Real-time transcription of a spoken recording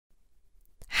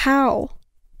How?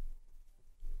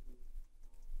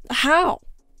 How?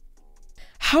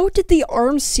 How did the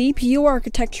ARM CPU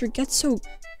architecture get so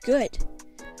good?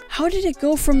 How did it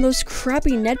go from those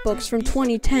crappy netbooks from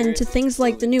 2010 to things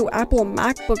like the new Apple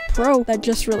MacBook Pro that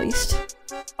just released?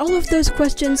 All of those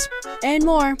questions and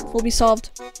more will be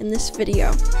solved in this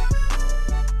video.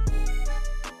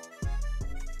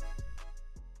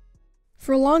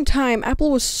 For a long time, Apple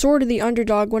was sort of the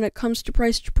underdog when it comes to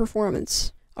price to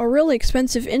performance. A really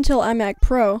expensive Intel iMac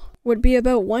Pro would be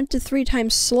about 1 to 3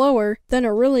 times slower than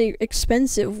a really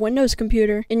expensive Windows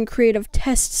computer in creative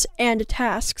tests and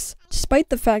tasks, despite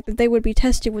the fact that they would be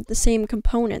tested with the same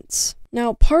components.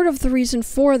 Now, part of the reason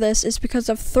for this is because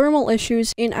of thermal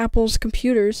issues in Apple's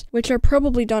computers, which are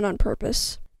probably done on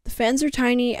purpose. The fans are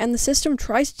tiny, and the system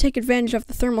tries to take advantage of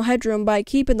the thermal headroom by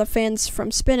keeping the fans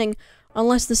from spinning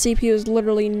unless the CPU is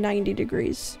literally 90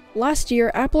 degrees. Last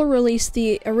year, Apple released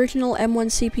the original M1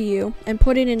 CPU and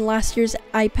put it in last year's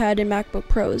iPad and MacBook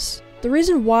Pros. The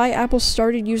reason why Apple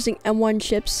started using M1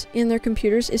 chips in their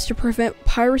computers is to prevent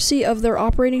piracy of their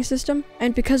operating system,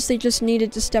 and because they just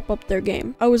needed to step up their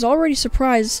game. I was already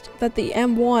surprised that the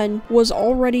M1 was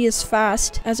already as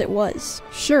fast as it was.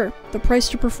 Sure, the price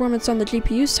to performance on the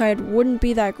GPU side wouldn't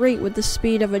be that great with the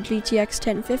speed of a GTX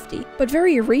 1050, but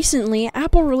very recently,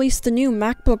 Apple released the new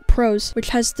MacBook Pros, which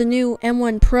has the new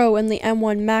M1 Pro and the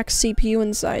M1 Max CPU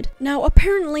inside. Now,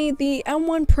 apparently, the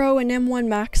M1 Pro and M1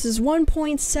 Max is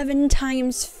 1.7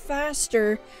 times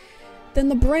faster than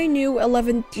the brand new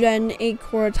 11th gen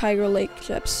 8-core Tiger Lake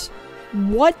chips.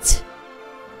 What?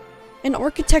 An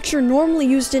architecture normally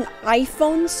used in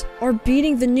iPhones are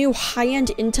beating the new high-end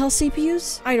Intel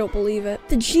CPUs? I don't believe it.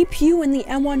 The GPU in the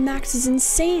M1 Max is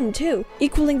insane too,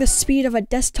 equaling the speed of a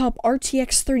desktop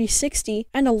RTX 3060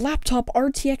 and a laptop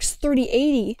RTX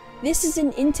 3080. This is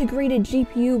an integrated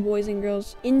GPU, boys and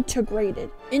girls.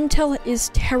 Integrated. Intel is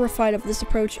terrified of this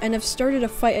approach and have started a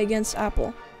fight against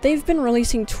Apple. They've been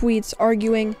releasing tweets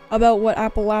arguing about what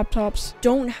Apple laptops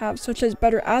don't have, such as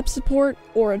better app support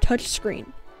or a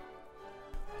touchscreen.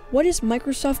 What is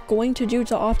Microsoft going to do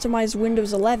to optimize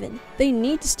Windows 11? They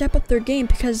need to step up their game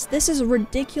because this is a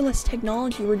ridiculous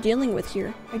technology we're dealing with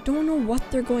here. I don't know what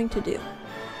they're going to do,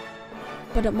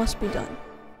 but it must be done.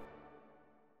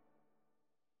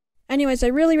 Anyways, I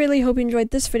really hope you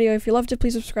enjoyed this video. If you loved it,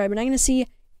 please subscribe, and I'm going to see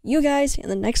you guys in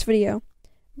the next video.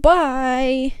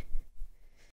 Bye!